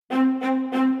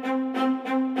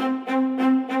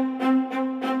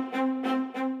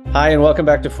Hi, and welcome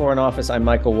back to Foreign Office. I'm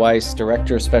Michael Weiss,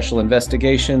 Director of Special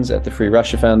Investigations at the Free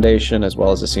Russia Foundation, as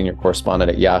well as a senior correspondent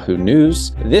at Yahoo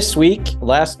News. This week,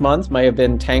 last month may have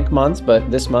been tank month, but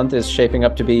this month is shaping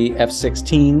up to be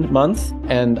F-16 month.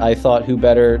 And I thought who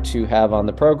better to have on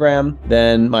the program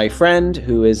than my friend,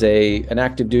 who is an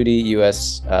active duty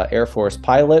U.S. Air Force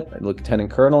pilot, a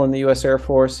lieutenant colonel in the U.S. Air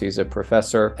Force. He's a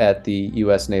professor at the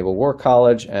U.S. Naval War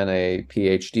College and a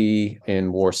PhD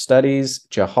in war studies,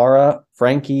 Jahara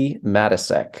Frankie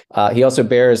Matisek. He also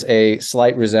bears a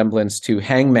slight resemblance to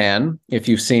Hangman, if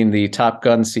you've seen the Top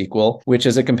Gun sequel, which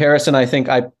is a comparison. I think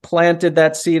I planted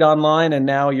that seed online, and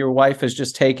now your wife has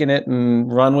just taken it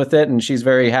and run with it, and she's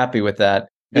very happy with that.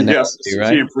 Yes,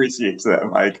 right? She appreciates that,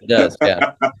 Mike. She does,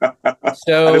 yeah.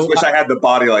 So I just wish I had the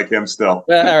body like him still.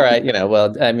 All right,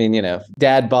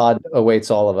 dad bod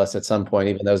awaits all of us at some point,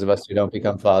 even those of us who don't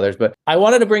become fathers. But I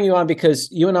wanted to bring you on because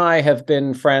you and I have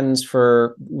been friends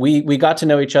we got to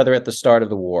know each other at the start of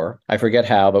the war. I forget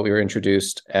how, but we were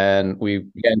introduced and we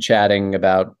began chatting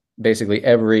about basically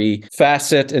every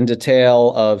facet and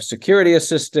detail of security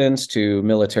assistance to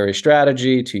military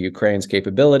strategy, to Ukraine's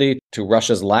capability, to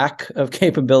Russia's lack of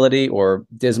capability or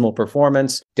dismal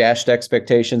performance, dashed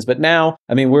expectations. But now,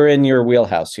 we're in your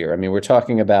wheelhouse here. We're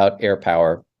talking about air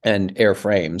power and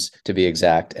airframes, to be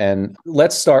exact. And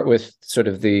let's start with sort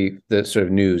of the sort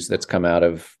of news that's come out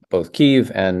of both Kyiv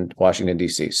and Washington,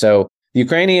 D.C. So the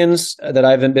Ukrainians that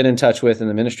I've been in touch with in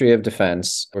the Ministry of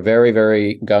Defense were very,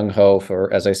 very gung-ho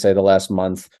for, as I say, the last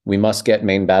month. We must get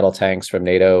main battle tanks from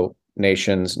NATO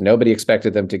nations. Nobody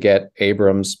expected them to get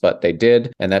Abrams, but they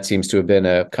did. And that seems to have been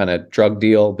a kind of drug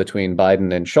deal between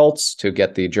Biden and Schultz to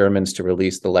get the Germans to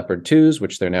release the Leopard 2s,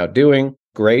 which they're now doing.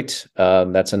 Great.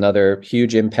 That's another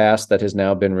huge impasse that has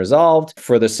now been resolved.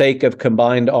 For the sake of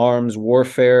combined arms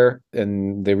warfare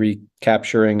and the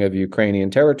recapturing of Ukrainian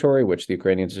territory, which the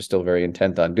Ukrainians are still very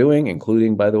intent on doing,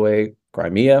 including, by the way,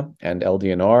 Crimea and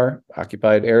LDNR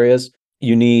occupied areas,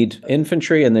 you need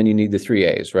infantry and then you need the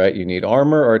 3As, right? You need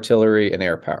armor, artillery, and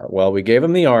air power. Well, we gave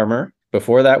them the armor.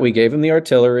 Before that, we gave them the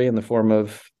artillery in the form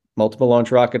of multiple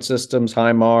launch rocket systems,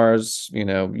 HIMARS,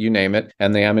 you name it,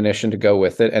 and the ammunition to go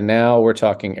with it. And now we're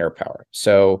talking air power.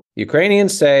 So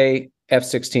Ukrainians say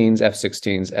F-16s,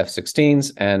 F-16s,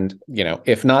 F-16s. And,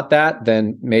 if not that,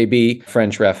 then maybe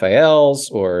French Rafales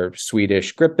or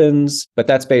Swedish Gripens. But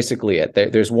that's basically it.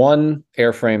 There's one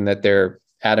airframe that they're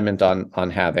adamant on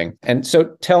having. And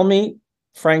so tell me,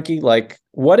 Frankie,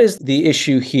 what is the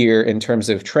issue here in terms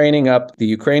of training up the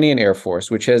Ukrainian Air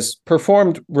Force, which has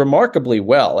performed remarkably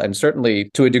well, and certainly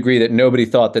to a degree that nobody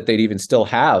thought that they'd even still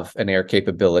have an air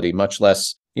capability, much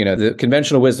less, the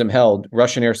conventional wisdom held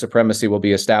Russian air supremacy will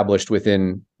be established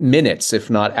within minutes, if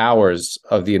not hours,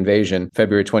 of the invasion,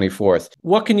 February 24th.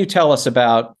 What can you tell us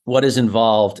about what is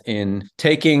involved in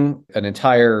taking an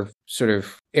entire sort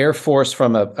of air force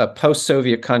from a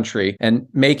post-Soviet country and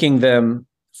making them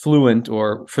fluent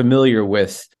or familiar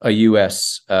with a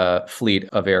U.S. Fleet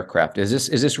of aircraft? Is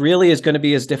this really going to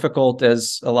be as difficult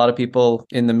as a lot of people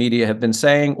in the media have been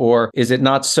saying, or is it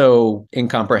not so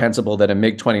incomprehensible that a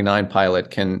MiG-29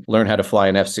 pilot can learn how to fly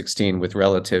an F-16 with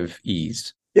relative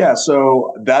ease? Yeah,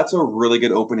 so that's a really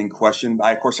good opening question.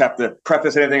 I, of course, have to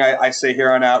preface anything I say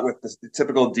here on out with the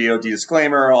typical DoD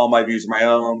disclaimer. All my views are my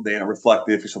own. They don't reflect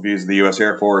the official views of the U.S.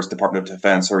 Air Force, Department of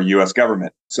Defense, or U.S.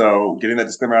 government. So getting that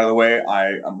disclaimer out of the way,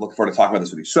 I'm looking forward to talking about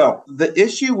this with you. So the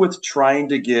issue with trying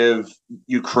to give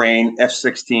Ukraine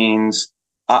F-16s,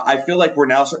 I feel like we're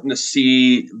now starting to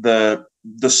see the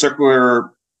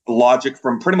circular logic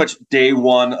from pretty much day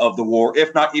one of the war,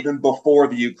 if not even before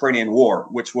the Ukrainian war,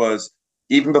 which was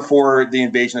even before the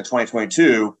invasion of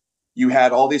 2022, you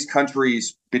had all these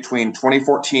countries between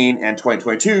 2014 and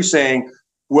 2022 saying,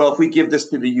 well, if we give this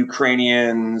to the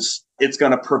Ukrainians, it's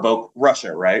going to provoke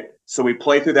Russia, right? So we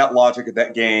play through that logic of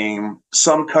that game.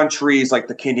 Some countries, like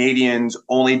the Canadians,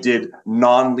 only did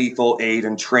non-lethal aid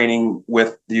and training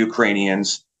with the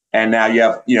Ukrainians. And now you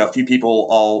have, a few people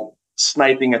all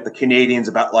sniping at the Canadians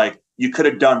about you could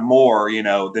have done more,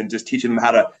 than just teaching them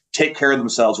how to take care of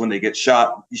themselves when they get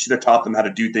shot. You should have taught them how to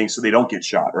do things so they don't get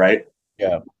shot, right?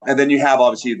 Yeah. And then you have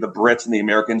obviously the Brits and the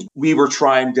Americans. We were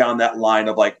trying down that line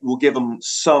of we'll give them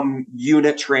some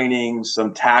unit training,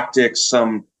 some tactics,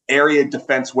 some area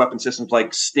defense weapon systems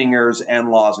like Stingers,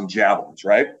 NLAWs, and Javelins,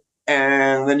 right?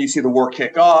 And then you see the war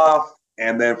kick off.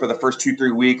 And then for the first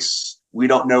 2-3 weeks, we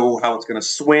don't know how it's going to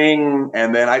swing.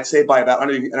 And then I'd say by about, I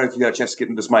don't know if you got a chance to get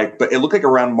into this, Mike, but it looked like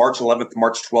around March 11th,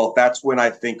 March 12th, that's when I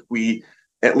think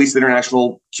at least the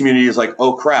international community is like,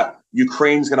 oh crap,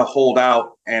 Ukraine's going to hold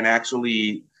out and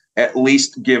actually at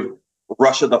least give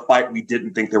Russia the fight we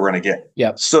didn't think they were going to get.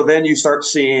 Yep. So then you start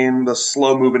seeing the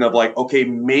slow movement of like, okay,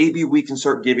 maybe we can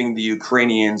start giving the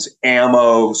Ukrainians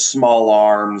ammo, small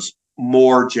arms,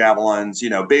 more javelins,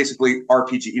 basically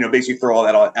RPG, basically throw all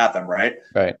that at them, right?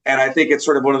 Right. And I think it's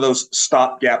sort of one of those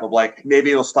stopgap of like, maybe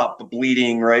it'll stop the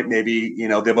bleeding, right? Maybe,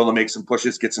 they'll be able to make some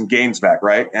pushes, get some gains back,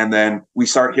 right? And then we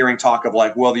start hearing talk of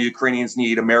like, well, the Ukrainians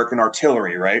need American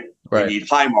artillery, right? They need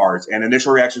HIMARS. And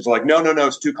initial reactions are like, no,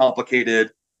 it's too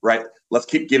complicated, right? Let's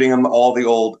keep giving them all the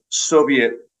old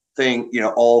Soviet thing,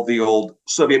 all the old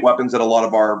Soviet weapons that a lot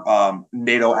of our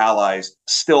NATO allies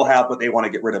still have, but they want to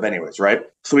get rid of anyways, right?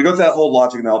 So we go through that whole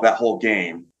logic now, that whole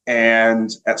game.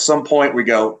 And at some point we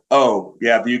go, oh,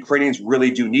 yeah, the Ukrainians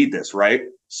really do need this, right?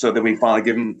 So then we finally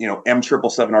give them,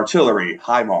 M777 artillery,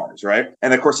 HIMARS, right?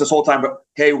 And of course, this whole time,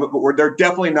 they're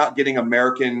definitely not getting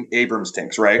American Abrams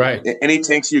tanks, right? Right. Any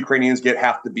tanks the Ukrainians get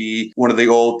have to be one of the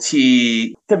old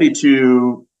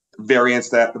T-72 variants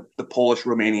that the Polish,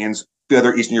 Romanians, the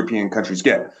other Eastern European countries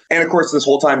get. And of course, this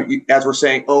whole time, as we're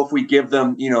saying, if we give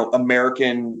them,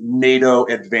 American NATO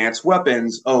advanced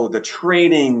weapons, the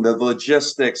training, the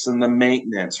logistics, and the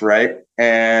maintenance, right?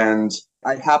 And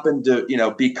I happen to,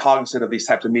 be cognizant of these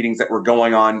types of meetings that were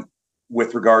going on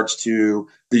with regards to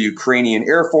the Ukrainian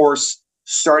Air Force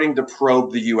starting to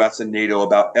probe the U.S. and NATO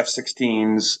about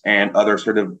F-16s and other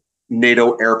sort of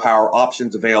NATO air power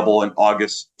options available in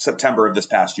September of this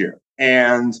past year.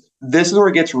 And this is where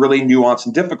it gets really nuanced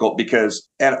and difficult because,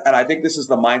 and I think this is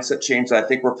the mindset change that I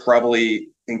think we're probably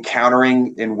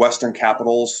encountering in Western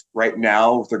capitals right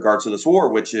now with regards to this war,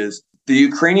 which is the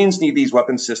Ukrainians need these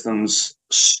weapon systems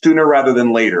sooner rather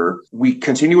than later. We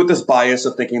continue with this bias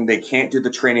of thinking they can't do the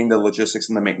training, the logistics,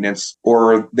 and the maintenance,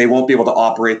 or they won't be able to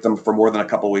operate them for more than a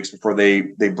couple of weeks before they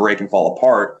break and fall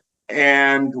apart.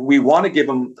 And we want to give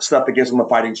them stuff that gives them a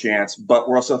fighting chance, but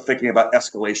we're also thinking about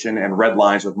escalation and red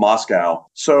lines with Moscow.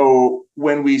 So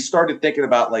when we started thinking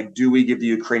about like, do we give the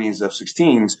Ukrainians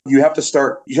F-16s? You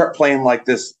start playing like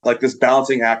this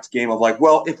balancing act game of like,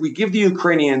 well, if we give the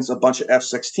Ukrainians a bunch of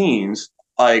F-16s,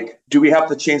 like, do we have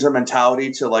to change our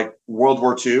mentality to like World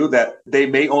War II that they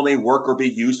may only work or be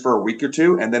used for a week or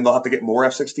two and then they'll have to get more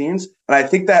F-16s? And I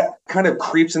think that kind of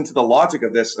creeps into the logic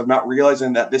of this, of not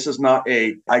realizing that this is not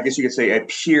I guess you could say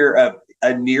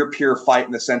a near peer fight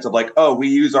in the sense of like, we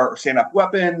use our stand-up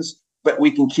weapons, but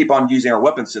we can keep on using our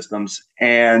weapon systems.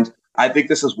 And I think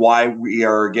this is why we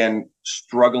are, again,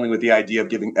 struggling with the idea of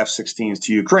giving F-16s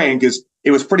to Ukraine, because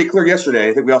it was pretty clear yesterday.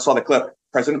 I think we all saw the clip.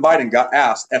 President Biden got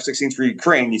asked F-16s for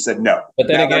Ukraine. He said no. But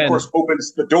then that, of course,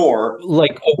 opens the door.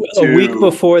 Like a week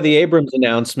before the Abrams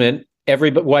announcement,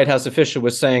 every White House official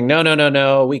was saying,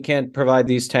 no, we can't provide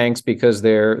these tanks because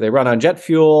they run on jet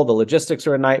fuel. The logistics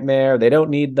are a nightmare. They don't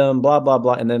need them, blah, blah,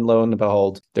 blah. And then lo and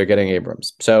behold, they're getting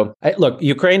Abrams. So look,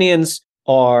 Ukrainians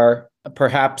are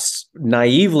perhaps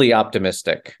naively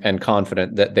optimistic and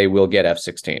confident that they will get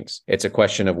F-16s. It's a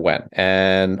question of when.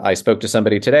 And I spoke to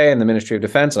somebody today in the Ministry of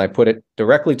Defense, and I put it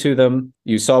directly to them.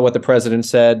 You saw what the president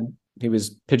said. He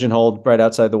was pigeonholed right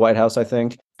outside the White House, I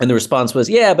think. And the response was,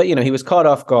 yeah, but, he was caught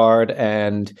off guard,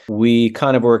 and we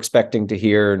kind of were expecting to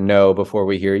hear no before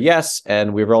we hear yes.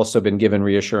 And we've also been given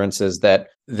reassurances that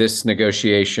this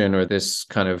negotiation or this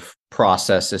kind of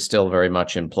process is still very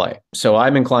much in play. So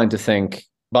I'm inclined to think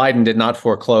Biden did not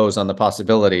foreclose on the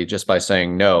possibility just by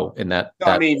saying no in that.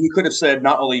 I mean, he could have said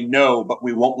not only no, but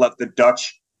we won't let the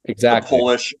Dutch, the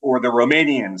Polish, or the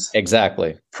Romanians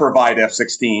provide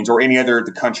F-16s or any other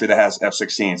country that has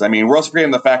F-16s. I mean, we're also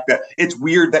forgetting the fact that it's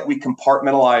weird that we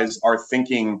compartmentalize our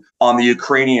thinking on the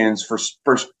Ukrainians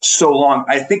for so long.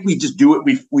 I think we just do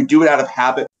it. We do it out of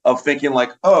habit of thinking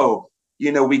like,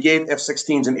 we gave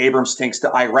F-16s and Abrams tanks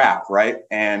to Iraq, right?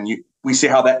 And we see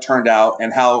how that turned out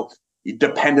and how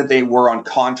dependent they were on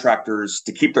contractors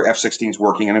to keep their F-16s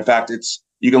working. And in fact,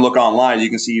 you can look online, you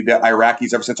can see that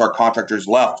Iraqis, ever since our contractors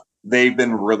left, they've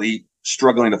been really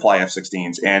struggling to fly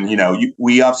F-16s. And,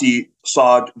 we obviously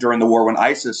saw during the war when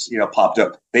ISIS, popped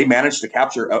up, they managed to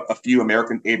capture a few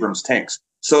American Abrams tanks.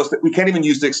 So we can't even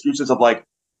use the excuses of like,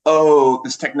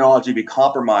 this technology be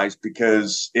compromised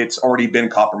because it's already been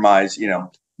compromised.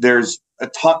 There's a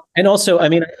ton. And also, I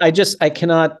mean, I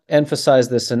cannot emphasize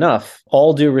this enough.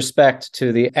 All due respect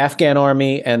to the Afghan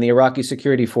army and the Iraqi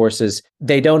security forces,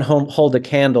 they don't hold a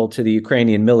candle to the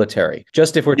Ukrainian military.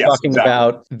 Just if we're talking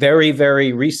about very,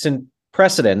 very recent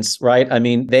precedents, right? I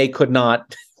mean, they could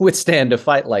not withstand a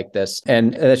fight like this.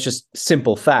 And that's just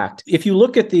simple fact. If you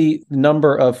look at the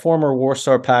number of former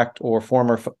Warsaw Pact or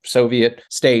former Soviet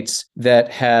states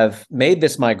that have made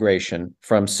this migration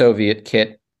from Soviet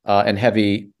kit and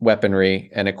heavy weaponry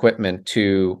and equipment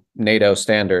to NATO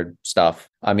standard stuff.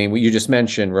 I mean, you just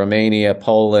mentioned Romania,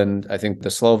 Poland. I think the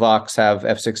Slovaks have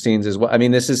F-16s as well. I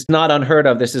mean, this is not unheard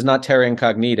of. This is not terra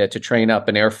incognita to train up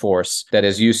an air force that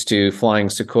is used to flying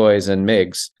Sukhois and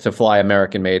MiGs to fly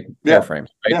American-made airframes.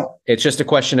 Right? Yeah. It's just a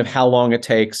question of how long it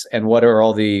takes and what are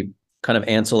all the kind of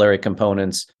ancillary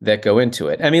components that go into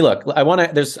it. I mean, look,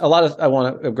 there's a lot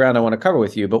of ground I want to cover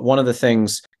with you, but one of the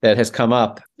things that has come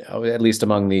up, at least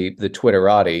among the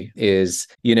Twitterati, is,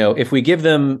 if we give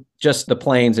them just the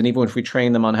planes, and even if we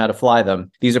train them on how to fly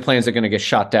them, these are planes that are going to get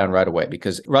shot down right away,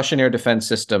 because Russian air defense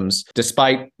systems,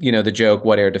 despite, the joke,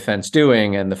 what air defense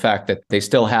doing, and the fact that they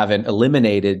still haven't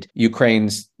eliminated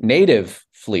Ukraine's native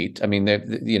fleet. I mean,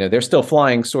 they're still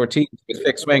flying sorties with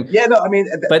fixed wing. Yeah, no, I mean,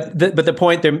 but the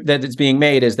point that is being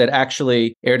made is that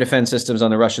actually air defense systems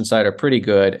on the Russian side are pretty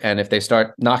good, and if they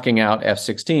start knocking out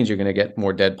F-16s, you're going to get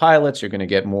more dead pilots. You're going to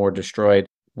get more destroyed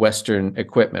Western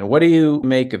equipment. What do you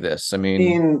make of this? I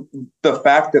mean, the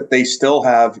fact that they still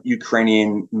have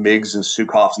Ukrainian MiGs and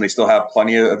Sukhovs, and they still have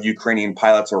plenty of Ukrainian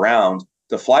pilots around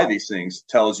to fly these things,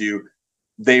 tells you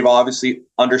they've obviously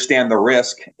understand the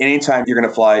risk. Anytime you're going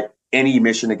to fly any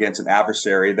mission against an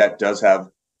adversary that does have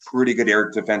pretty good air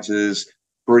defenses,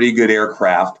 pretty good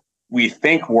aircraft, we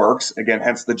think works. Again,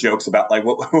 hence the jokes about like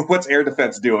what's air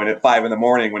defense doing at 5 a.m.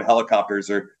 when helicopters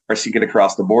are sinking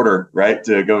across the border, right,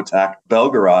 to go attack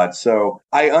Belgorod. So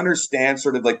I understand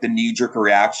sort of like the knee-jerk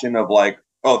reaction of like,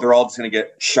 oh, they're all just going to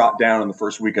get shot down in the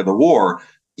first week of the war.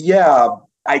 Yeah,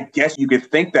 I guess you could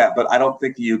think that, but I don't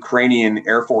think the Ukrainian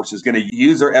Air Force is going to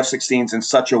use their F-16s in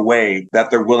such a way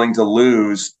that they're willing to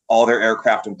lose all their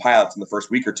aircraft and pilots in the first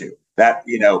week or two. That,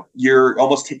 you're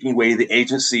almost taking away the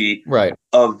agency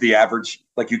of the average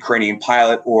like Ukrainian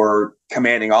pilot or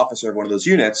commanding officer of one of those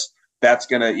units. That's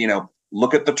going to,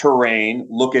 look at the terrain,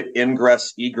 look at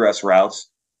ingress, egress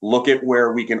routes, look at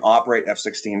where we can operate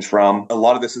F-16s from. A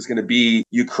lot of this is going to be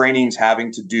Ukrainians having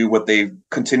to do what they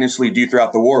continuously do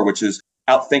throughout the war, which is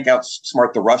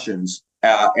outsmart the Russians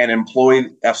and employ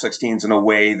F-16s in a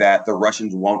way that the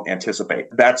Russians won't anticipate.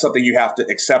 That's something you have to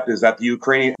accept, is that the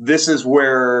Ukrainian, this is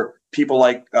where people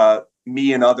like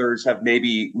me and others have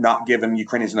maybe not given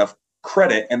Ukrainians enough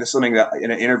credit. And this is something that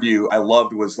in an interview I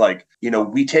loved was like,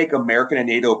 we take American and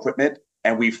NATO equipment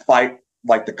and we fight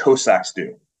like the Cossacks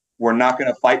do. We're not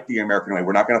going to fight the American way.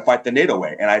 We're not going to fight the NATO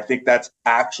way. And I think that's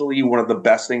actually one of the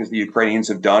best things the Ukrainians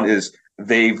have done is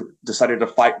they've decided to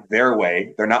fight their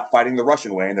way. They're not fighting the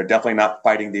Russian way, and they're definitely not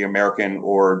fighting the American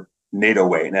or NATO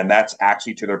way. And that's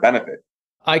actually to their benefit.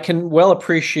 I can well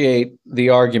appreciate the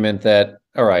argument that,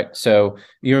 all right, so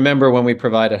you remember when we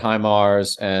provided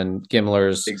HIMARS and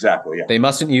GMLRS. Exactly, yeah. They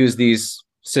mustn't use these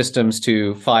systems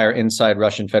to fire inside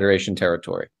Russian Federation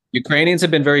territory. Ukrainians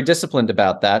have been very disciplined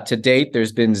about that. To date,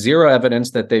 there's been zero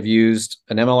evidence that they've used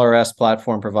an MLRS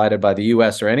platform provided by the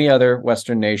US or any other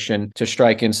Western nation to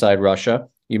strike inside Russia.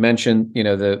 You mentioned,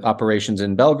 the operations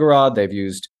in Belgorod. They've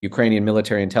used Ukrainian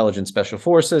military intelligence special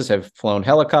forces, have flown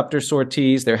helicopter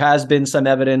sorties. There has been some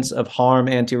evidence of HARM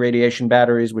anti-radiation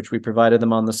batteries, which we provided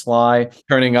them on the sly,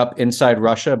 turning up inside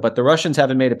Russia. But the Russians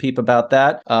haven't made a peep about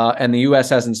that. And the US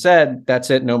hasn't said, that's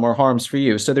it, no more harms for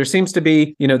you. So there seems to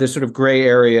be, this sort of gray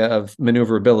area of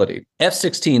maneuverability.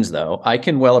 F-16s, though, I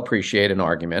can well appreciate an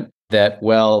argument that,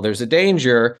 well, there's a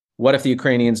danger. What if the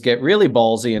Ukrainians get really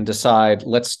ballsy and decide,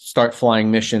 let's start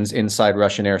flying missions inside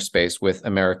Russian airspace with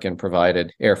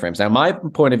American-provided airframes? Now, my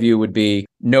point of view would be,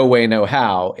 no way, no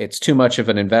how. It's too much of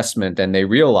an investment, and they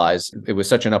realize it was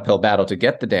such an uphill battle to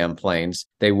get the damn planes,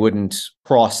 they wouldn't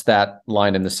cross that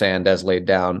line in the sand as laid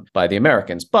down by the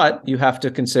Americans. But you have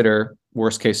to consider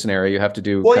worst-case scenario. You have to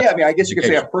do... Well, yeah, I mean, I guess you could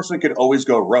say a person could always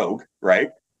go rogue, right?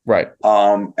 Right.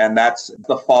 And that's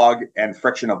the fog and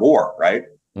friction of war, right?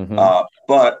 Mm-hmm.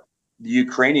 But the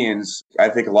Ukrainians, I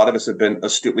think a lot of us have been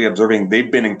astutely observing,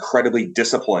 they've been incredibly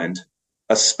disciplined,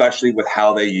 especially with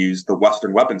how they use the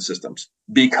Western weapon systems,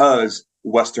 because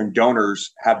Western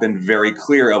donors have been very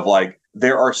clear of like,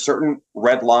 there are certain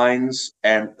red lines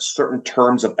and certain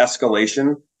terms of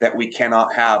escalation that we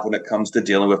cannot have when it comes to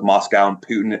dealing with Moscow and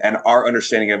Putin and our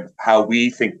understanding of how we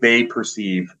think they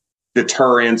perceive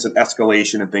deterrence and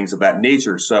escalation and things of that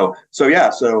nature. So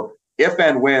if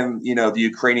and when, the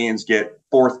Ukrainians get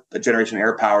fourth generation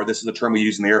air power, this is a term we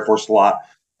use in the Air Force a lot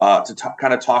to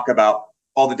kind of talk about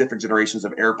all the different generations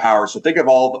of air power. So think of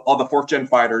all the fourth gen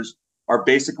fighters are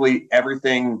basically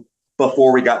everything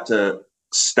before we got to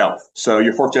stealth. So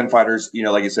your fourth gen fighters,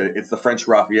 like you said, it's the French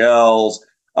Rafales,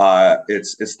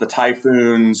 It's the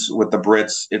Typhoons with the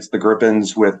Brits, it's the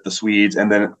Gripens with the Swedes,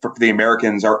 and then for the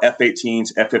Americans are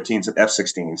F-18s, F-15s, and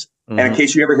F-16s. Mm-hmm. And in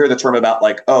case you ever hear the term about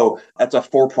like, oh, that's a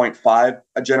 4.5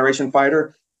 a generation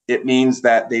fighter, it means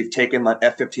that they've taken like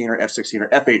F-15 or F-16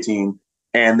 or F-18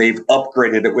 and they've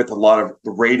upgraded it with a lot of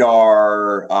the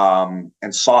radar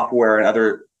and software and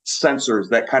other sensors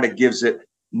that kind of gives it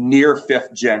near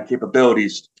 5th gen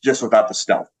capabilities just without the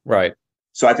stealth. Right.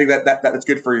 So I think that's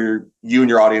good for you and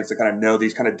your audience to kind of know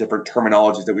these kind of different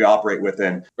terminologies that we operate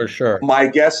within. For sure. My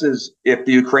guess is if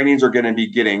the Ukrainians are going to be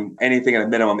getting anything at a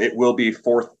minimum, it will be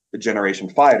 4th generation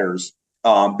fighters.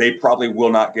 They probably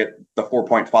will not get the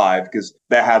 4.5 because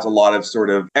that has a lot of sort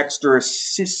of extra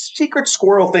secret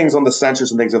squirrel things on the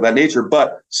sensors and things of that nature.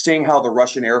 But seeing how the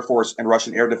Russian Air Force and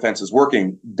Russian air defense is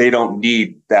working, they don't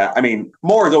need that. I mean,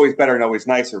 more is always better and always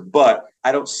nicer, but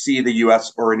I don't see the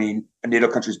U.S. or any NATO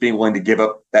countries being willing to give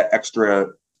up that extra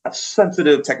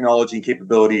sensitive technology and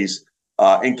capabilities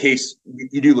in case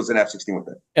you do lose an F-16 with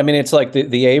it. I mean, it's like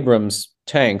the Abrams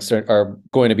tanks are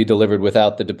going to be delivered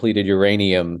without the depleted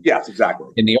uranium. Yes, exactly.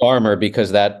 In the armor,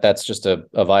 because that's just a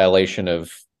violation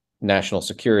of national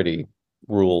security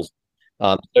rules.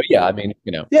 So yeah, I mean,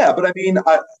 Yeah, but I mean,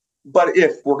 but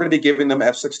if we're going to be giving them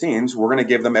F-16s, we're going to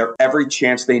give them every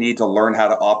chance they need to learn how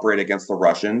to operate against the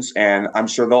Russians. And I'm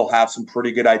sure they'll have some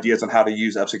pretty good ideas on how to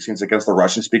use F-16s against the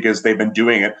Russians because they've been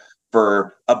doing it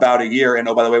for about a year. And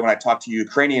oh, by the way, when I talked to a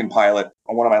Ukrainian pilot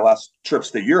on one of my last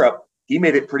trips to Europe, he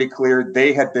made it pretty clear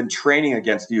they had been training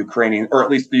against the Ukrainian, or at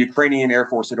least the Ukrainian Air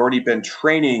Force had already been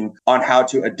training on how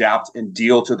to adapt and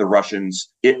deal to the Russians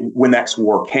when that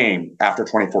war came after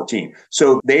 2014.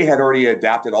 So they had already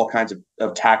adapted all kinds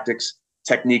of tactics,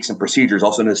 techniques, and procedures,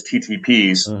 also known as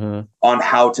TTPs, mm-hmm. on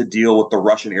how to deal with the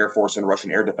Russian Air Force and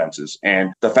Russian air defenses.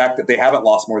 And the fact that they haven't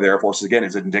lost more of their Air Force, again,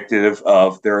 is indicative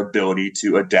of their ability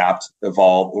to adapt,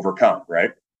 evolve, overcome,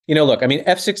 right? Look, I mean,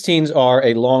 F-16s are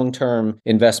a long-term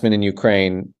investment in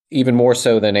Ukraine, even more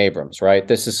so than Abrams, right?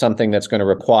 This is something that's going to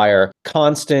require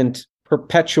constant,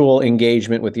 perpetual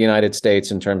engagement with the United States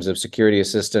in terms of security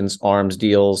assistance, arms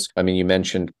deals. I mean, you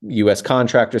mentioned U.S.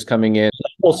 contractors coming in, a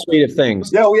whole suite of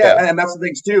things. Yeah. And that's the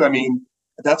things too. I mean,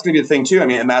 that's going to be the thing too. I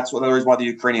mean, and that's one of the reasons why the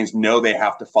Ukrainians know they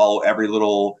have to follow every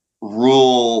little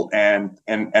rule and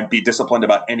be disciplined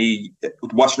about any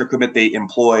Western equipment they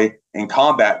employ in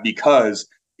combat, because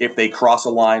if they cross a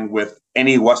line with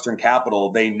any Western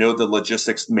capital, they know the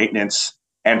logistics, maintenance,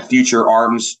 and future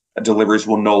arms deliveries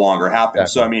will no longer happen.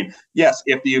 Exactly. So, I mean, yes,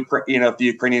 if the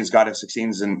Ukrainians got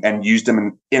F-16s and used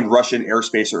them in Russian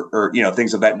airspace or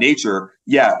things of that nature,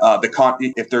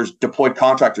 if there's deployed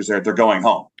contractors there, they're going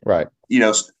home. Right.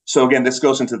 So again, this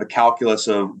goes into the calculus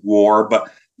of war.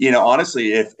 But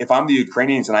honestly, if I'm the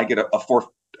Ukrainians and I get a 4th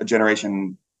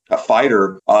generation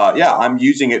fighter, I'm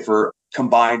using it for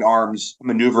combined arms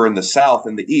maneuver in the south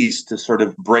and the east to sort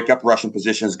of break up Russian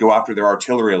positions, go after their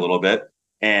artillery a little bit.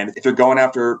 And if they're going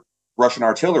after Russian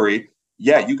artillery,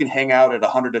 you can hang out at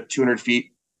 100 to 200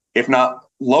 feet, if not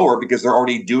lower, because they're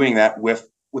already doing that with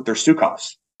their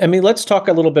Sukhovs. I mean, let's talk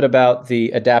a little bit about the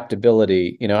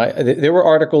adaptability. There were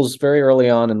articles very early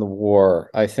on in the war.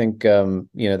 I think,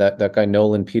 that guy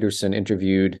Nolan Peterson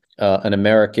interviewed an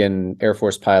American Air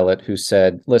Force pilot who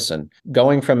said, listen,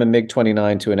 going from a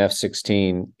MiG-29 to an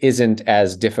F-16 isn't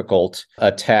as difficult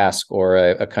a task or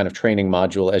a kind of training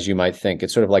module as you might think.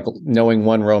 It's sort of like knowing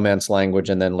one Romance language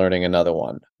and then learning another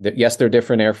one. Yes, they're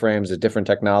different airframes, a different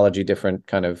technology, different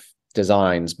kind of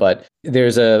designs, but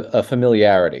there's a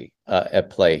familiarity at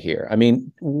play here. I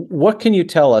mean, what can you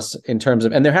tell us in terms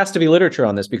of, and there has to be literature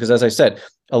on this because, as I said,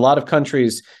 a lot of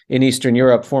countries in Eastern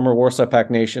Europe, former Warsaw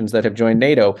Pact nations that have joined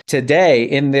NATO today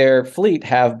in their fleet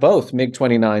have both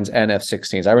MiG-29s and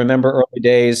F-16s. I remember early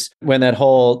days when that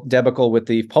whole debacle with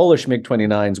the Polish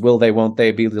MiG-29s, will they, won't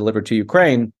they be delivered to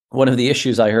Ukraine? One of the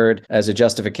issues I heard as a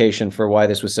justification for why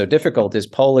this was so difficult is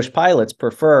Polish pilots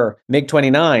prefer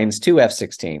MiG-29s to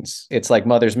F-16s. It's like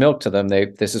mother's milk to them.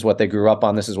 This is what they grew up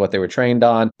on. This is what they were trained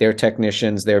on. Their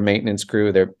technicians, their maintenance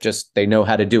crew, they know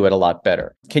how to do it a lot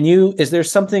better. Do you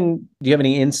have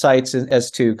any insights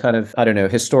as to kind of,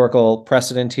 historical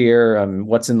precedent here?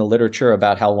 What's in the literature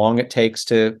about how long it takes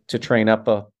to train up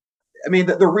I mean,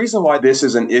 the reason why this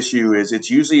is an issue is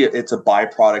it's a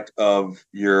byproduct of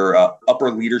your upper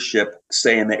leadership,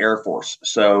 say in the Air Force.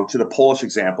 So to the Polish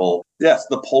example, yes,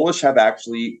 the Polish have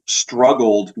actually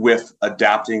struggled with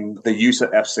adapting the use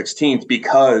of F-16s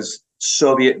because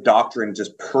Soviet doctrine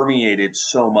just permeated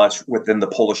so much within the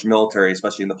Polish military,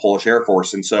 especially in the Polish Air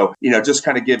Force. And so, just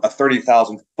kind of give a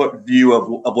 30,000 foot view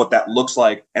of what that looks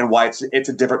like and why it's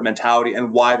a different mentality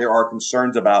and why there are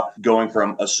concerns about going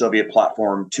from a Soviet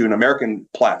platform to an American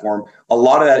platform. A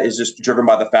lot of that is just driven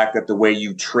by the fact that the way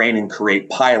you train and create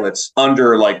pilots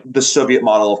under like the Soviet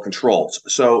model of controls.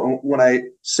 So when I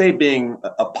say being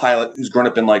a pilot who's grown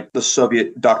up in like the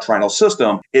Soviet doctrinal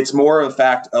system, it's more of a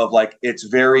fact of like, it's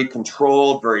very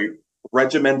controlled, very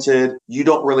regimented. You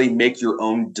don't really make your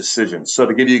own decisions. So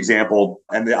to give you an example,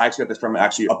 and I actually got this from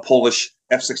actually a Polish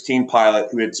F-16 pilot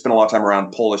who had spent a lot of time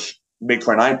around Polish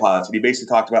MiG-29 pilots. And he basically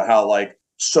talked about how like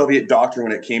Soviet doctrine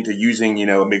when it came to using,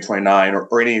 a MiG-29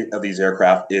 or any of these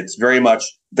aircraft, it's very much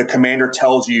the commander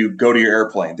tells you, go to your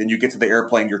airplane. Then you get to the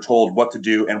airplane, you're told what to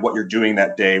do and what you're doing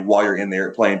that day while you're in the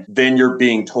airplane. Then you're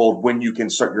being told when you can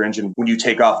start your engine. When you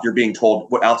take off, you're being told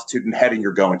what altitude and heading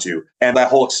you're going to. And that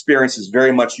whole experience is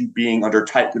very much you being under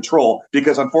tight control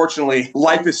because unfortunately,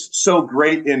 life is so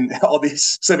great in all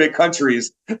these Soviet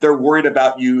countries. They're worried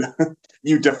about you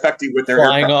defecting with their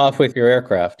flying aircraft. off with your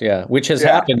aircraft, which has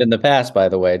happened in the past, by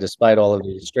the way, despite all of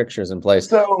these strictures in place.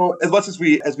 So as much as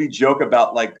we joke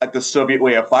about like the Soviet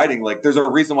way of fighting, like there's a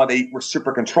reason why they were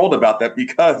super controlled about that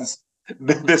because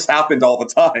this happened all the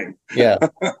time. Yeah.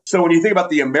 So when you think about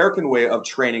the American way of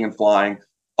training and flying,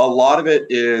 a lot of it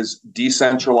is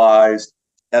decentralized.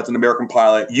 As an American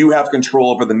pilot, you have control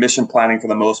over the mission planning for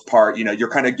the most part. You're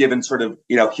kind of given sort of,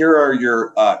 here are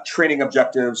your training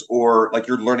objectives or like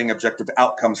your learning objective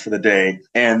outcomes for the day.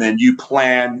 And then you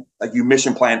plan, like you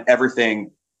mission plan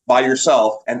everything by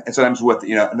yourself and sometimes with,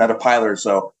 another pilot or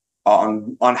so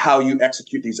on how you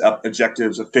execute these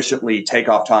objectives efficiently,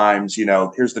 takeoff times,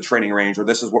 here's the training range, or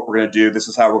this is what we're going to do. This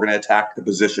is how we're going to attack the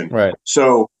position. Right.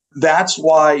 So that's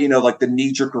why, like the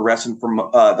knee-jerk reaction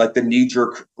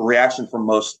from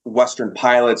most Western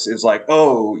pilots is like,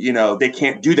 oh, they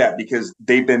can't do that because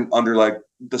they've been under like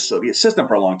the Soviet system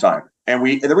for a long time. And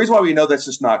the reason why we know that's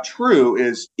just not true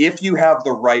is if you have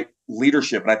the right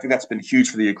leadership, and I think that's been huge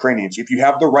for the Ukrainians, if you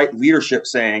have the right leadership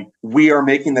saying, we are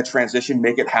making the transition,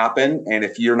 make it happen, and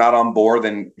if you're not on board,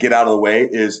 then get out of the way,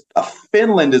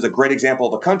 Finland is a great example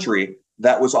of a country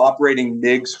that was operating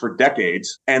MiGs for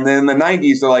decades. And then in the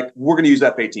 90s, they're like, we're going to use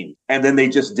F-18. And then they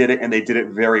just did it, and they did it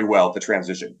very well, the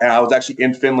transition. And I was actually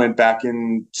in Finland back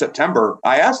in September.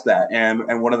 I asked that,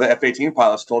 and one of the F-18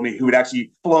 pilots told me who had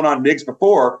actually flown on MiGs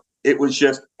before, it was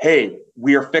just, hey,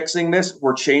 we are fixing this.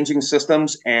 We're changing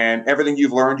systems, and everything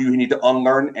you've learned, you need to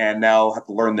unlearn and now have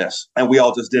to learn this. And we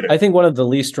all just did it. I think one of the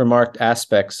least remarked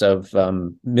aspects of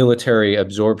military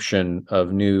absorption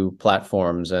of new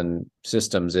platforms and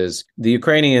systems is the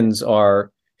Ukrainians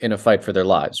are in a fight for their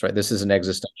lives, right? This is an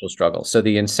existential struggle. So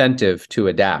the incentive to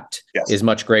adapt is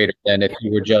much greater than if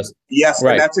you were just... Yes,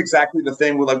 right. And that's exactly the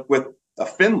thing with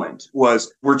Finland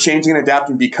was we're changing and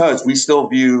adapting because we still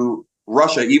view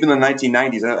Russia, even in the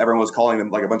 1990s, everyone was calling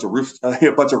them like a bunch of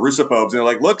Russophobes. And they're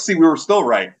like, look, see, we were still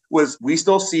right. We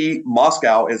still see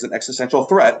Moscow as an existential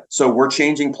threat. So we're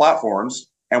changing platforms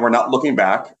and we're not looking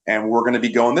back and we're going to be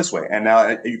going this way. And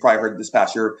now you probably heard this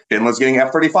past year, Finland's getting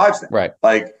F-35s now.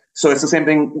 Right. So it's the same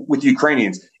thing with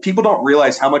Ukrainians. People don't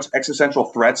realize how much existential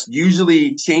threats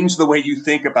usually change the way you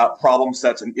think about problem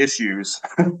sets and issues.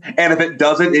 And if it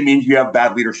doesn't, it means you have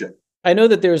bad leadership. I know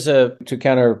that there's to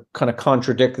kind of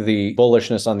contradict the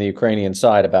bullishness on the Ukrainian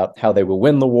side about how they will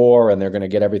win the war and they're going to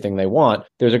get everything they want.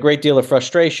 There's a great deal of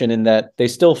frustration in that they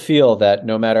still feel that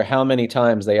no matter how many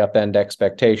times they upend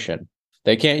expectation,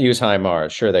 they can't use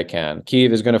HIMARS. Sure, they can. Kyiv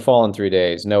is going to fall in 3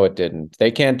 days. No, it didn't. They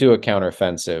can't do a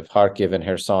counteroffensive. Kharkiv and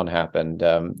Kherson happened.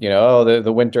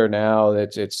 The winter now,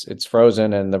 it's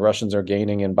frozen and the Russians are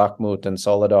gaining in Bakhmut and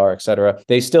Soledar, etc.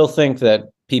 They still think that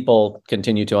people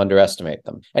continue to underestimate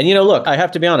them. And, look, I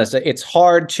have to be honest, it's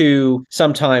hard to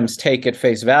sometimes take at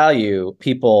face value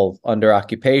people under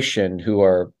occupation who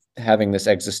are having this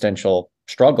existential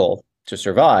struggle to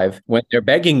survive when they're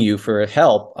begging you for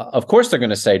help. Of course, they're going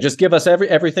to say, just give us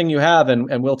everything you have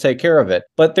and we'll take care of it.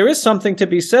 But there is something to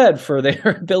be said for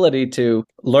their ability to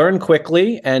learn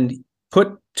quickly and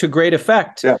put to great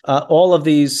effect all of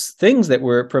these things that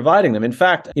we're providing them. In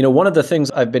fact, one of the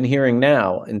things I've been hearing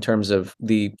now in terms of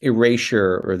the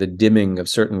erasure or the dimming of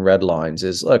certain red lines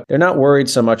is, look, they're not worried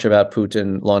so much about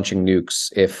Putin launching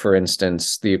nukes if, for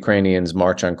instance, the Ukrainians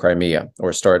march on Crimea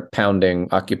or start pounding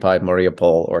occupied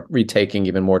Mariupol or retaking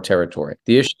even more territory.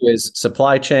 The issue is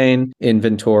supply chain,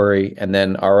 inventory, and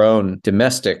then our own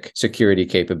domestic security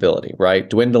capability, right?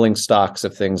 Dwindling stocks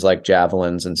of things like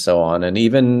javelins and so on, and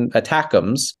even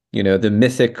ATACMS, the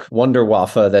mythic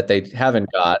Wunderwaffe that they haven't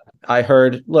got, I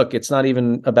heard, look, it's not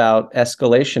even about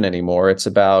escalation anymore. It's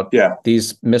about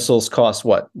these missiles cost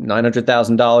what,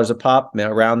 $900,000 a pop,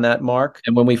 around that mark.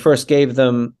 And when we first gave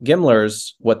them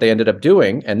GMLRS, what they ended up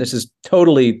doing, and this is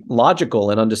totally logical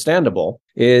and understandable,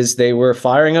 is they were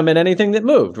firing them at anything that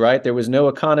moved, right? There was no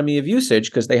economy of usage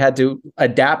because they had to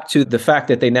adapt to the fact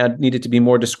that they now needed to be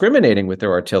more discriminating with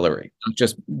their artillery.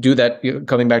 Just do that,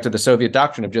 coming back to the Soviet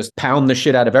doctrine of just pound the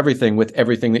shit out of everything with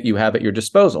everything that you have at your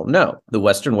disposal. No, the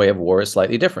Western way of war is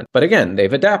slightly different. But again,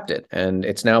 they've adapted. And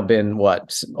it's now been,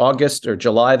 August or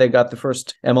July, they got the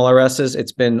first MLRSs.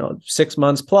 It's been 6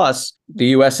 months plus. The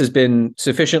U.S. has been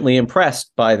sufficiently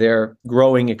impressed by their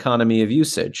growing economy of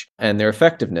usage and their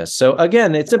effectiveness. So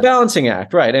again, it's a balancing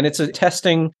act, right? And it's a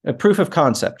testing, a proof of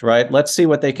concept, right? Let's see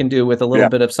what they can do with a little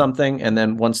bit of something. And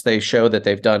then once they show that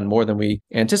they've done more than we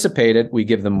anticipated, we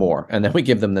give them more. And then we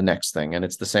give them the next thing. And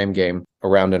it's the same game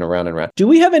around and around and around. Do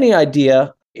we have any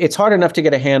idea? It's hard enough to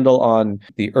get a handle on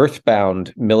the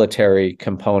earthbound military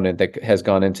component that has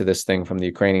gone into this thing from the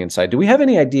Ukrainian side. Do we have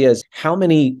any ideas how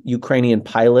many Ukrainian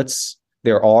pilots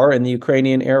there are in the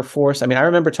Ukrainian Air Force? I mean, I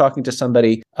remember talking to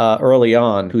somebody early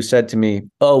on who said to me,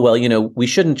 oh, well, we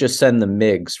shouldn't just send the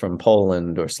MiGs from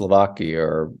Poland or Slovakia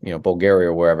or, Bulgaria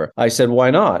or wherever. I said,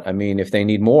 why not? I mean, if they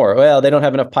need more, well, they don't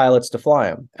have enough pilots to fly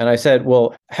them. And I said,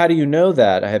 well, how do you know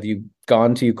that? Have you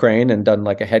gone to Ukraine and done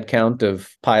like a head count of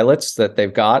pilots that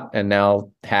they've got and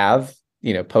now have,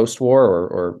 post-war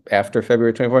or after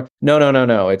February 24th?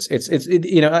 No. It's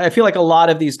I feel like a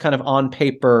lot of these kind of on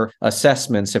paper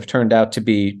assessments have turned out to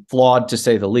be flawed, to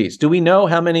say the least. Do we know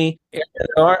how many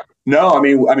there are? No, I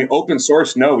mean, open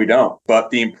source. No, we don't. But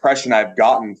the impression I've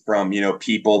gotten from,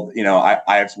 people, I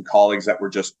have some colleagues that were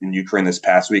just in Ukraine this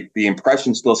past week. The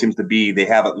impression still seems to be they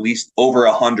have at least over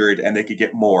 100 and they could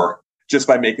get more just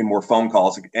by making more phone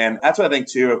calls. And that's what I think,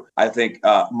 too. I think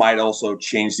might also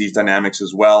change these dynamics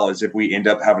as well, as if we end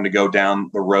up having to go down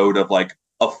the road of like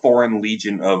a foreign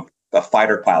legion of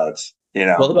fighter pilots.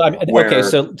 Okay,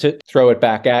 so to throw it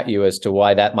back at you as to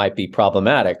why that might be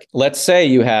problematic, let's say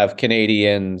you have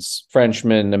Canadians,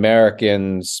 Frenchmen,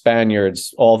 Americans,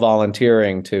 Spaniards all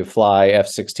volunteering to fly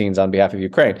F-16s on behalf of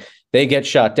Ukraine. They get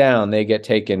shot down, they get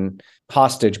taken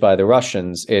hostage by the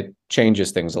Russians. It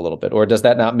changes things a little bit. Or does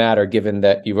that not matter, given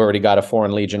that you've already got a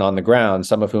foreign legion on the ground,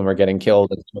 some of whom are getting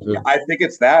killed? I think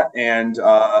it's that. And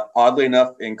oddly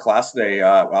enough, in class today,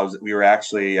 we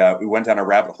went down a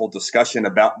rabbit hole discussion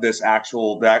about this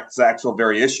actual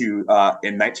very issue.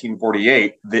 In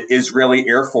 1948, the Israeli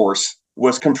Air Force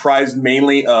was comprised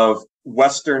mainly of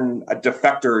Western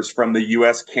defectors from the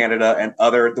U.S., Canada, and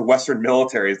the Western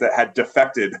militaries that had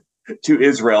defected to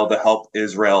Israel to help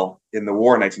Israel in the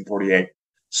war in 1948.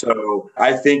 So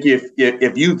I think if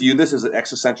you view this as an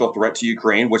existential threat to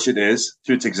Ukraine, which it is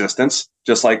to its existence,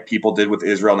 just like people did with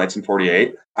Israel in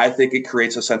 1948, I think it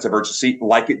creates a sense of urgency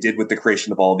like it did with the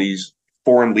creation of all these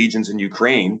foreign legions in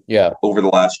Ukraine over the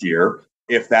last year.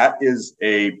 If that is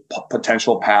a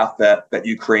potential path that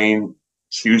Ukraine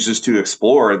chooses to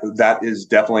explore, that is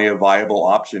definitely a viable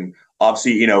option.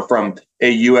 Obviously, from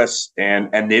a U.S.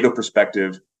 and NATO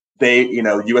perspective,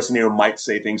 U.S. and NATO might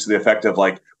say things to the effect of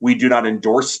like, we do not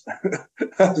endorse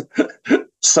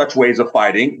such ways of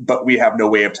fighting, but we have no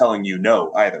way of telling you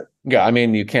no either. Yeah, I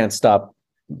mean, you can't stop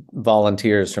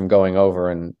volunteers from going over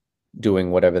and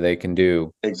doing whatever they can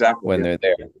do when they're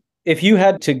there. If you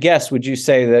had to guess, would you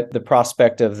say that the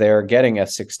prospect of their getting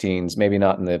F-16s, maybe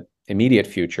not in the immediate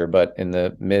future, but in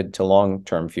the mid to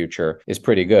long-term future, is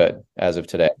pretty good as of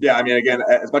today? Yeah, I mean, again,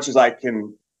 as much as I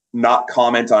can not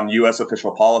comment on U.S.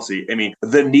 official policy, I mean,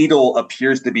 the needle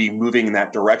appears to be moving in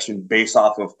that direction based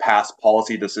off of past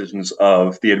policy decisions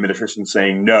of the administration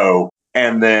saying no.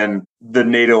 And then the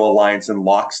NATO alliance in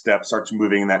lockstep starts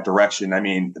moving in that direction. I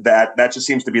mean, that just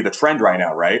seems to be the trend right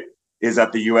now, right? Is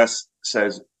that the U.S.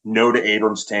 says no to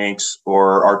Abrams tanks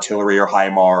or artillery or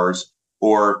HIMARS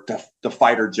or the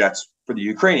fighter jets for the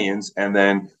Ukrainians. And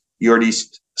then you already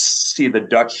see the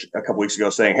Dutch a couple weeks ago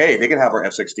saying, hey, they can have our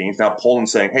F-16s. Now Poland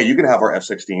saying, hey, you can have our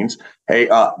F-16s. Hey,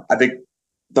 I think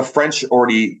the French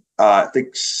already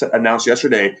announced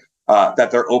yesterday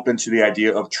that they're open to the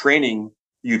idea of training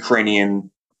Ukrainian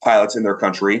pilots in their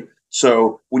country.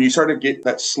 So when you start to get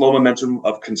that slow momentum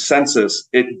of consensus,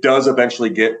 it does eventually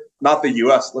get, not the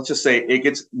U.S., let's just say it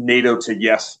gets NATO to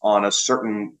yes on a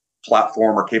certain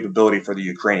platform or capability for the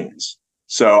Ukrainians.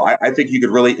 So I think you could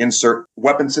really insert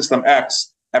weapon system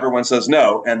X, everyone says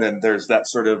no, and then there's that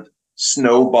sort of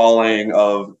snowballing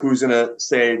of who's going to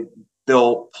say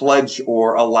they'll pledge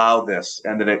or allow this,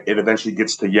 and then it eventually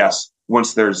gets to yes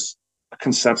once there's a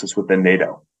consensus within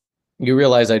NATO. You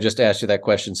realize I just asked you that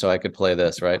question so I could play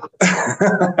this, right?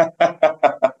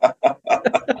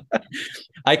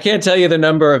 I can't tell you the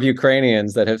number of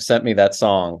Ukrainians that have sent me that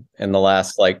song in the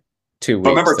last like 2 weeks. But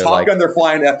remember, They're Top like, Gun, they're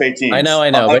flying F-18s. I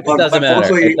know, but it doesn't matter.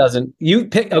 Unfortunately, It doesn't. You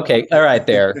pick. Okay, all right,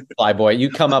 there, Flyboy.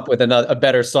 You come up with a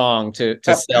better song to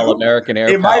sell American air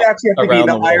it might power actually have to be around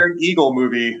the the world. Iron Eagle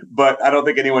movie, but I don't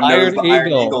think anyone knows the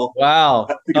Iron Eagle. Wow,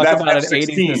 talk That's about an F-16s.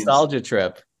 80s nostalgia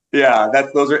trip. Yeah,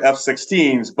 those are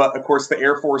F-16s. But of course, the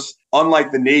Air Force,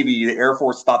 unlike the Navy, the Air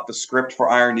Force thought the script for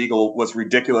Iron Eagle was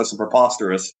ridiculous and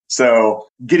preposterous. So,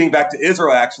 getting back to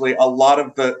Israel, actually, a lot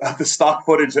of the stock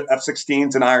footage of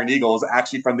F-16s and Iron Eagle is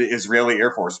actually from the Israeli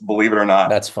Air Force, believe it or not.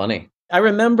 That's funny. I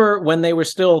remember when they were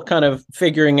still kind of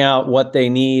figuring out what they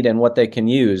need and what they can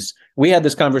use. We had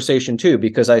this conversation too,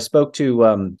 because I spoke to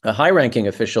a high-ranking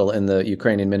official in the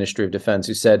Ukrainian Ministry of Defense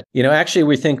who said, actually,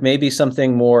 we think maybe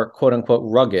something more quote unquote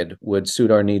rugged would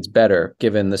suit our needs better,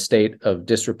 given the state of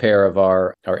disrepair of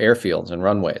our airfields and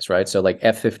runways, right? So like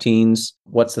F-15s,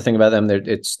 what's the thing about them?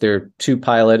 They're two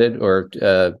piloted or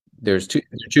there's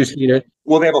two-seater.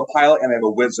 Well, they have a pilot and they have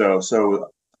a WISO. So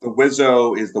the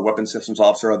WISO is the weapon systems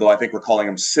officer, although I think we're calling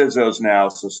them CISOs now.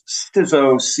 So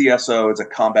CISO, CSO is a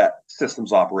combat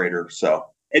systems operator. So,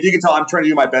 and you can tell I'm trying to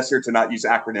do my best here to not use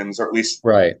acronyms, or at least.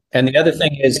 Right. And the other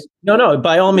thing is, no,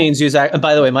 by all means use,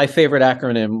 by the way, my favorite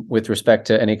acronym with respect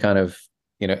to any kind of,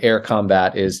 air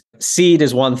combat is SEAD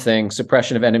is one thing,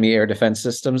 suppression of enemy air defense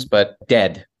systems, but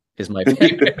DEAD is my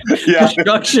favorite.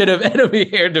 Destruction of enemy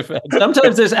air defense.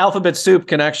 Sometimes this alphabet soup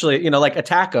can actually, like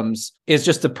ATACMS is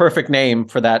just the perfect name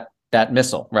for that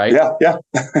missile, right? Yeah.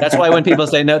 That's why when people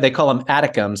say no, they call them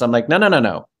ATACMS. I'm like, no,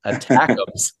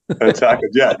 ATACMS. ATACMS,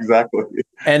 yeah, exactly.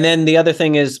 And then the other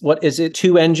thing is, what is it?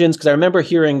 2 engines? Because I remember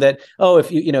hearing that,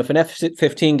 if an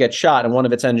F-15 gets shot and one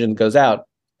of its engines goes out,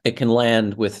 it can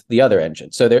land with the other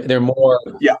engine. So they're more.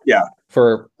 Yeah.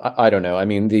 For, I don't know. I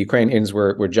mean, the Ukrainians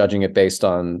were judging it based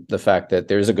on the fact that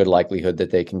there's a good likelihood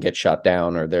that they can get shot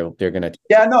down, or they're going to.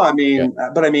 Yeah, no, I mean,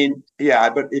 but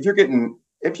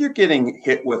if you're getting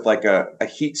hit with like a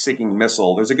heat-seeking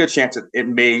missile, there's a good chance that it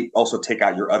may also take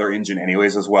out your other engine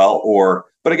anyways as well.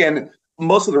 But again,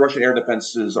 most of the Russian air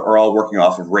defenses are all working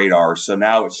off of radar. So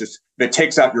now it's just, if it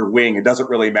takes out your wing, it doesn't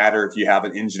really matter if you have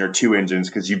an engine or 2 engines,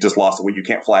 because you've just lost it. Well, you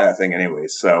can't fly that thing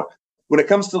anyways. So when it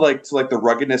comes to the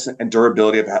ruggedness and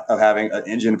durability of having an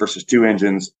engine versus 2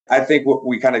 engines, I think what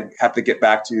we kind of have to get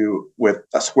back to with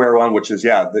a square one, which is,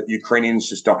 the Ukrainians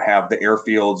just don't have the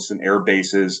airfields and air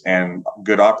bases and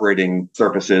good operating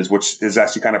surfaces, which is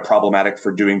actually kind of problematic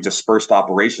for doing dispersed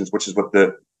operations, which is what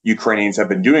the Ukrainians have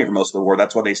been doing for most of the war.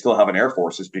 That's why they still have an air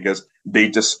force, is because they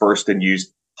dispersed and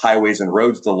used highways and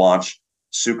roads to launch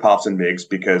Sukhovs and MiGs,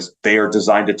 because they are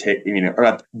designed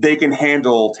to they can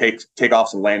handle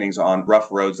takeoffs and landings on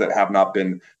rough roads that have not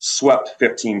been swept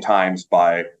 15 times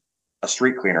by a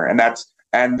street cleaner.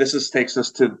 And this takes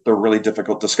us to the really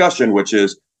difficult discussion, which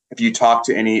is, if you talk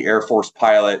to any Air Force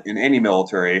pilot in any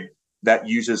military that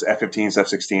uses F-15s,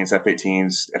 F-16s,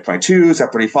 F-18s, F-22s,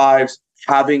 F-35s,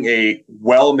 having a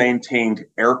well-maintained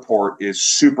airport is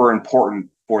super important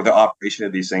for the operation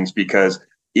of these things, because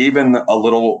even a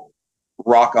little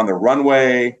rock on the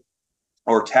runway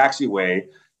or taxiway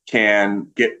can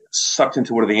get sucked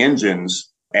into one of the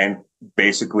engines and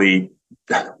basically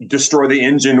destroy the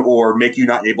engine, or make you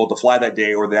not able to fly that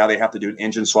day, or now they have to do an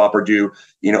engine swap or do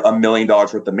 $1 million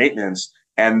worth of maintenance.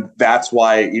 And that's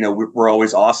why we're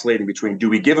always oscillating between, do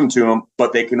we give them to them,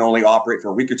 but they can only operate for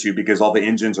a week or two, because all the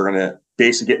engines are going to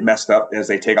basically get messed up as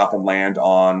they take off and land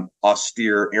on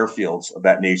austere airfields of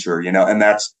that nature, and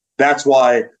that's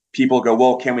why people go,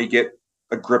 well, can we get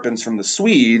a Gripens from the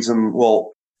Swedes? And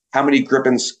well, how many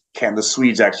Gripens can the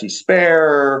Swedes actually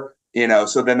spare?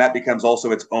 So then that becomes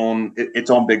also its own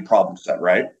big problem set,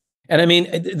 right? And I mean,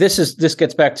 this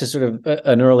gets back to sort of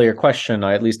an earlier question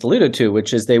I at least alluded to,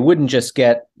 which is they wouldn't just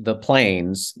get the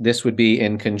planes. This would be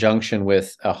in conjunction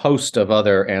with a host of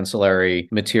other ancillary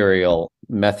material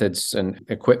methods and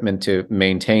equipment to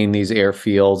maintain these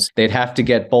airfields. They'd have to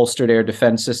get bolstered air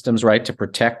defense systems, right, to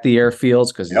protect the airfields,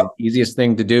 because the easiest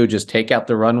thing to do, just take out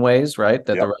the runways, right,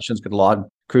 that the Russians could launch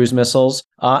cruise missiles.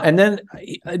 And then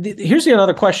here's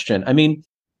another question. I mean,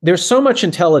 there's so much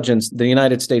intelligence the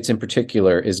United States in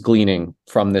particular is gleaning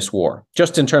from this war,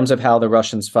 just in terms of how the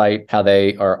Russians fight, how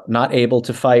they are not able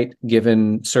to fight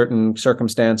given certain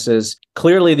circumstances.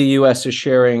 Clearly, the U.S. is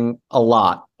sharing a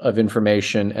lot of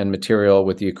information and material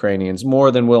with the Ukrainians, more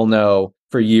than we'll know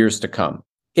for years to come.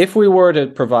 If we were to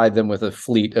provide them with a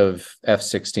fleet of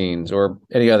F-16s or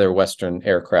any other Western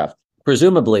aircraft,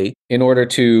 presumably in order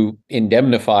to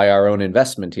indemnify our own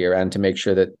investment here and to make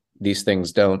sure that these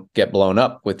things don't get blown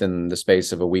up within the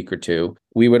space of a week or two,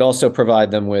 we would also provide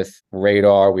them with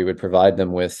radar. We would provide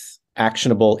them with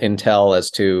actionable intel as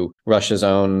to Russia's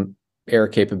own air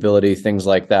capability, things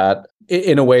like that,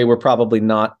 in a way we're probably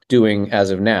not doing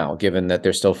as of now, given that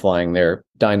they're still flying their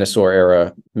dinosaur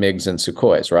era MiGs and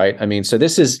Sukhois, right? I mean, so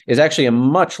this is actually a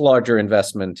much larger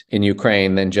investment in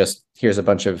Ukraine than just here's a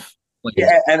bunch of planes.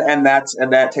 Yeah, and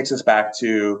that takes us back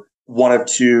to one of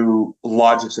two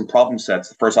logics and problem sets.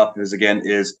 The first off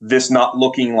is this not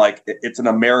looking like it's an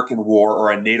American war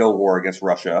or a NATO war against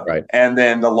Russia. Right. And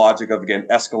then the logic of, again,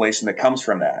 escalation that comes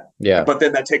from that. Yeah. But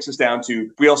then that takes us down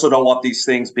to, we also don't want these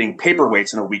things being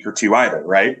paperweights in a week or two either,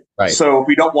 right? Right. So if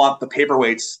we don't want the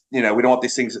paperweights, we don't want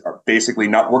these things are basically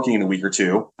not working in a week or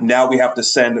two. Now we have to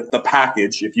send the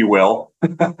package, if you will,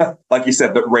 like you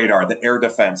said, the radar, the air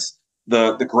defense,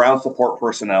 the ground support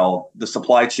personnel, the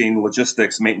supply chain,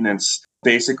 logistics, maintenance,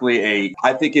 basically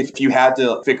I think if you had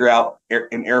to figure out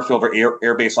an airfield or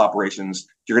air base operations,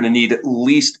 you're going to need at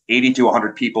least 80 to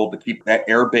 100 people to keep that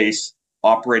air base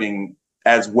operating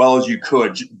as well as you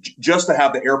could, just to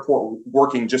have the airport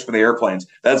working just for the airplanes.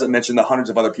 That doesn't mention the hundreds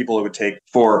of other people it would take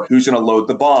for who's going to load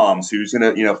the bombs, who's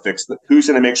going to, fix who's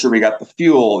going to make sure we got the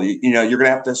fuel. You're going to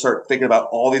have to start thinking about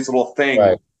all these little things.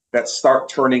 Right. That start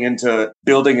turning into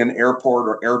building an airport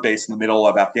or air base in the middle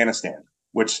of Afghanistan,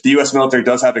 which the U.S. military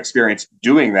does have experience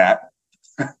doing that.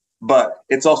 But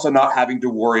it's also not having to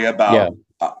worry about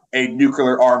a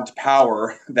nuclear armed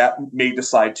power that may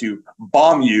decide to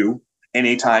bomb you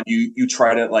anytime you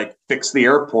try to fix the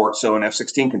airport so an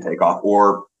F-16 can take off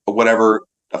or whatever,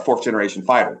 a fourth generation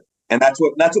fighter. And that's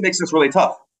what makes this really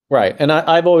tough. Right. And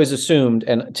I've always assumed,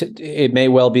 and it may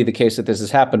well be the case that this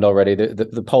has happened already,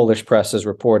 the Polish press has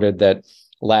reported that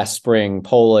last spring,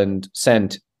 Poland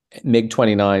sent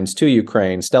MiG-29s to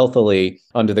Ukraine stealthily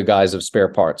under the guise of spare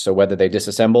parts. So whether they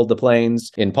disassembled the planes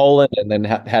in Poland and then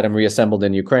had them reassembled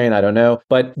in Ukraine, I don't know.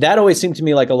 But that always seemed to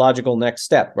me like a logical next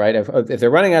step, right? If they're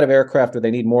running out of aircraft or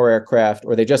they need more aircraft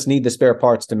or they just need the spare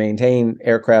parts to maintain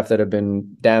aircraft that have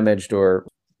been damaged or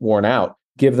worn out,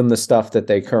 give them the stuff that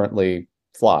they currently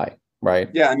fly, right?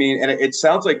 Yeah, I mean, and it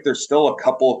sounds like there's still a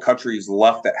couple of countries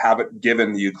left that haven't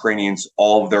given the Ukrainians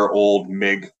all of their old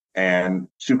MiG and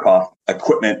Sukhoi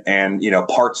equipment and,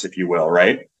 parts, if you will,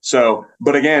 right? So,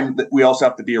 but again, we also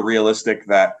have to be realistic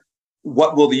that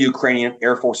what will the Ukrainian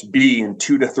Air Force be in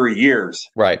 2 to 3 years?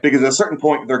 Right. Because at a certain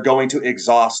point, they're going to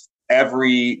exhaust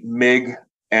every MiG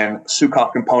and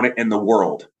Sukhoi component in the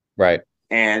world. Right.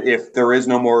 And if there is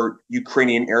no more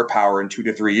Ukrainian air power in 2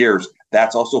 to 3 years,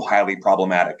 that's also highly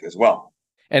problematic as well.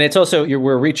 And it's also,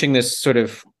 we're reaching this sort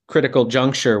of critical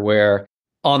juncture where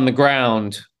on the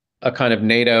ground, a kind of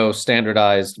NATO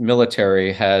standardized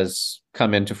military has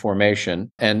come into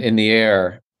formation, and in the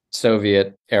air,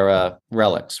 Soviet era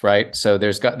relics, right? So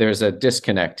there's a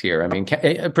disconnect here. I mean,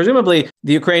 presumably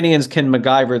the Ukrainians can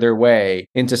MacGyver their way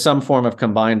into some form of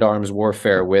combined arms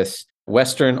warfare with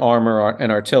Western armor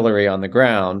and artillery on the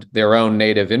ground, their own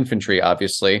native infantry,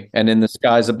 obviously, and in the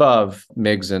skies above,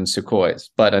 MiGs and Sukhois.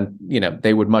 But,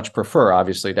 they would much prefer,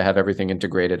 obviously, to have everything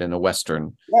integrated in a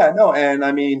Western. Yeah, no, and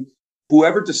I mean,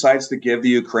 whoever decides to give the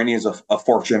Ukrainians a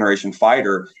fourth generation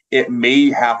fighter, it may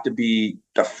have to be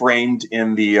framed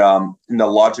in the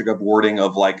logic of wording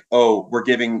of we're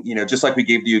giving, just like we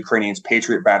gave the Ukrainians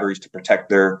Patriot batteries to protect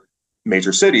their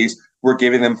major cities, we're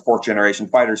giving them fourth generation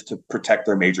fighters to protect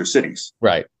their major cities.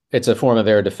 Right. It's a form of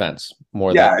air defense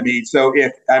more than. Yeah. I mean, so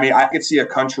I could see a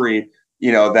country,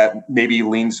 that maybe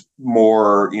leans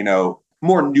more,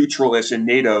 more neutralish in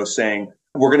NATO saying,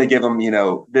 we're going to give them,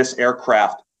 this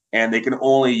aircraft and they can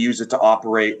only use it to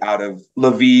operate out of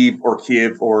Lviv or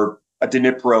Kiev or a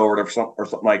Dnipro or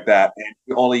something like that. And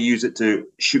you only use it to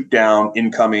shoot down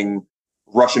incoming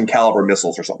Russian caliber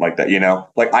missiles or something like that,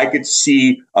 I could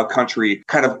see a country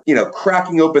kind of,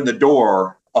 cracking open the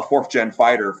door, a fourth gen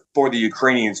fighter for the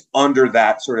Ukrainians under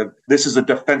that sort of, this is a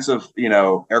defensive,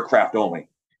 aircraft only.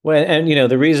 Well, and,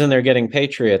 the reason they're getting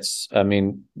Patriots, I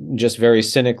mean, just very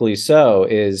cynically so,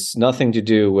 is nothing to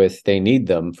do with they need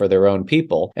them for their own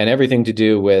people and everything to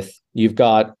do with you've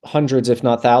got hundreds, if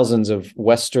not thousands of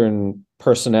Western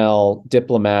personnel,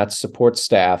 diplomats, support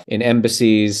staff in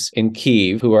embassies in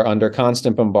Kyiv who are under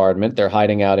constant bombardment. They're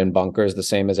hiding out in bunkers, the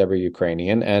same as every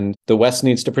Ukrainian. And the West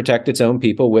needs to protect its own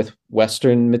people with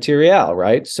Western material,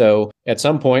 right? So at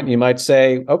some point, you might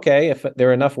say, okay, if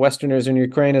there are enough Westerners in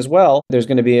Ukraine as well, there's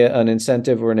going to be an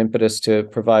incentive or an impetus to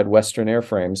provide Western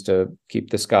airframes to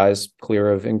keep the skies clear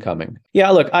of incoming.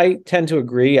 Yeah, look, I tend to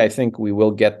agree. I think we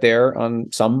will get there on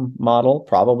some model,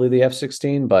 probably the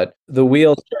F-16, but the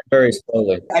wheels turn very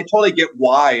slowly. I totally get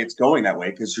why it's going that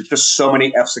way because there's just so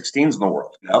many F-16s in the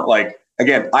world.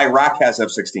 Again, Iraq has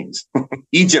F-16s.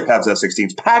 Egypt has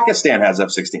F-16s. Pakistan has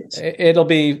F-16s. It'll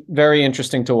be very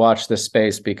interesting to watch this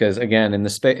space because, again,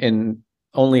 in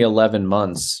only 11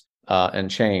 months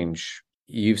and change,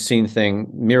 you've seen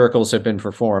miracles have been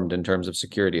performed in terms of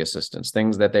security assistance.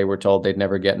 Things that they were told they'd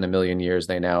never get in a million years,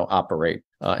 they now operate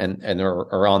and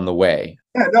are on the way.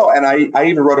 Yeah, no, and I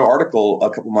even wrote an article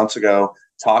a couple months ago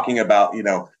talking about,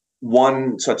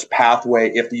 one such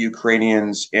pathway, if the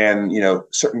Ukrainians and,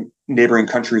 certain neighboring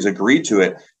countries agree to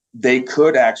it, they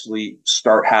could actually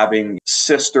start having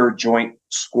sister joint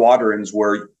squadrons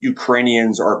where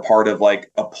Ukrainians are part of like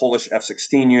a Polish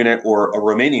F-16 unit or a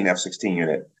Romanian F-16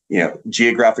 unit.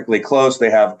 Geographically close,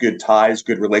 they have good ties,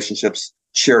 good relationships,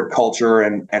 shared culture,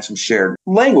 and some shared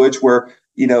language where,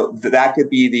 that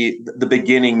could be the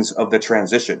beginnings of the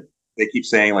transition. They keep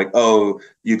saying like, oh,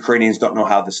 Ukrainians don't know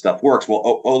how this stuff works.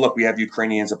 Well, look, we have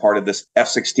Ukrainians a part of this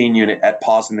F-16 unit at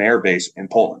Poznan Air Base in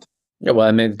Poland. Yeah, well,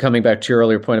 I mean, coming back to your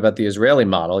earlier point about the Israeli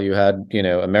model, you had,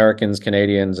 Americans,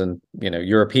 Canadians, and,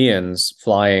 Europeans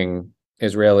flying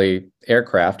Israeli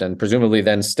aircraft and presumably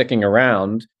then sticking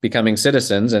around, becoming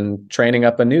citizens and training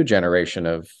up a new generation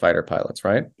of fighter pilots,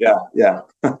 right? Yeah.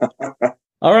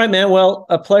 All right, man. Well,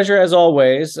 a pleasure as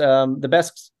always. The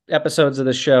best episodes of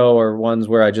the show are ones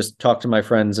where I just talk to my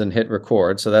friends and hit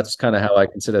record. So that's kind of how I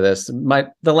consider this.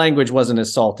 The language wasn't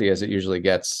as salty as it usually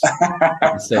gets.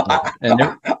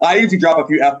 And I usually drop a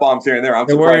few F-bombs here and there.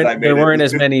 There weren't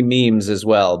as many memes as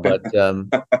well, but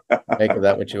make of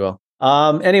that what you will.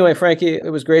 Anyway, Frankie,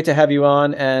 it was great to have you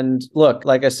on. And look,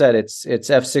 like I said, it's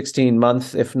F-16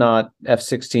 month, if not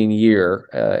F-16 year,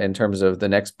 in terms of the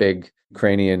next big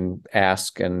Ukrainian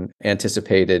ask and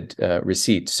anticipated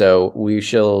receipt. So we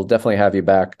shall definitely have you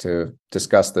back to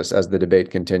discuss this as the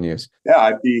debate continues. Yeah,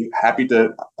 I'd be happy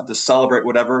to celebrate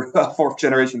whatever fourth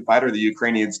generation fighter the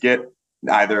Ukrainians get,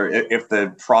 either if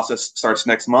the process starts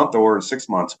next month or 6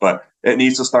 months. But it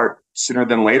needs to start sooner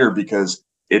than later because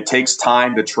it takes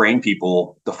time to train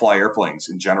people to fly airplanes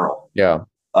in general. Yeah.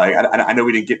 I know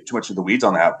we didn't get too much of the weeds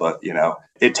on that, but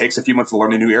it takes a few months to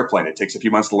learn a new airplane. It takes a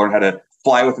few months to learn how to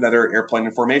fly with another airplane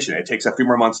in formation. It takes a few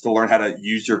more months to learn how to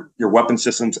use your weapon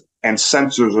systems and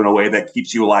sensors in a way that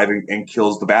keeps you alive and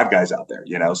kills the bad guys out there.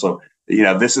 So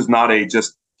this is not a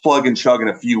just plug and chug in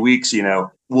a few weeks.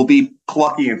 We'll be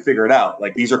plucky and figure it out.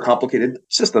 Like, these are complicated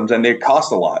systems and they cost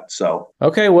a lot. So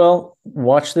okay, well,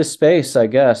 watch this space, I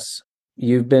guess.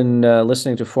 You've been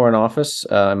listening to Foreign Office.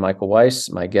 I'm Michael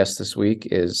Weiss. My guest this week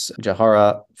is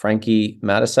Jahara Frankie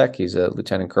Matasek. He's a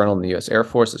lieutenant colonel in the U.S. Air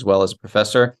Force, as well as a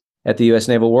professor at the U.S.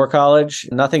 Naval War College.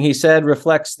 Nothing he said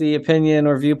reflects the opinion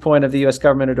or viewpoint of the U.S.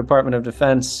 government or Department of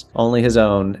Defense, only his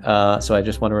own. So I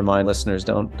just want to remind listeners,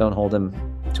 don't hold him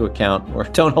to account, or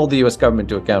don't hold the U.S. government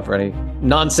to account for any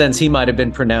nonsense he might have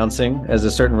been pronouncing, as a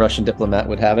certain Russian diplomat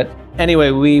would have it. Anyway,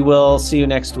 we will see you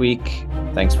next week.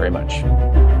 Thanks very much.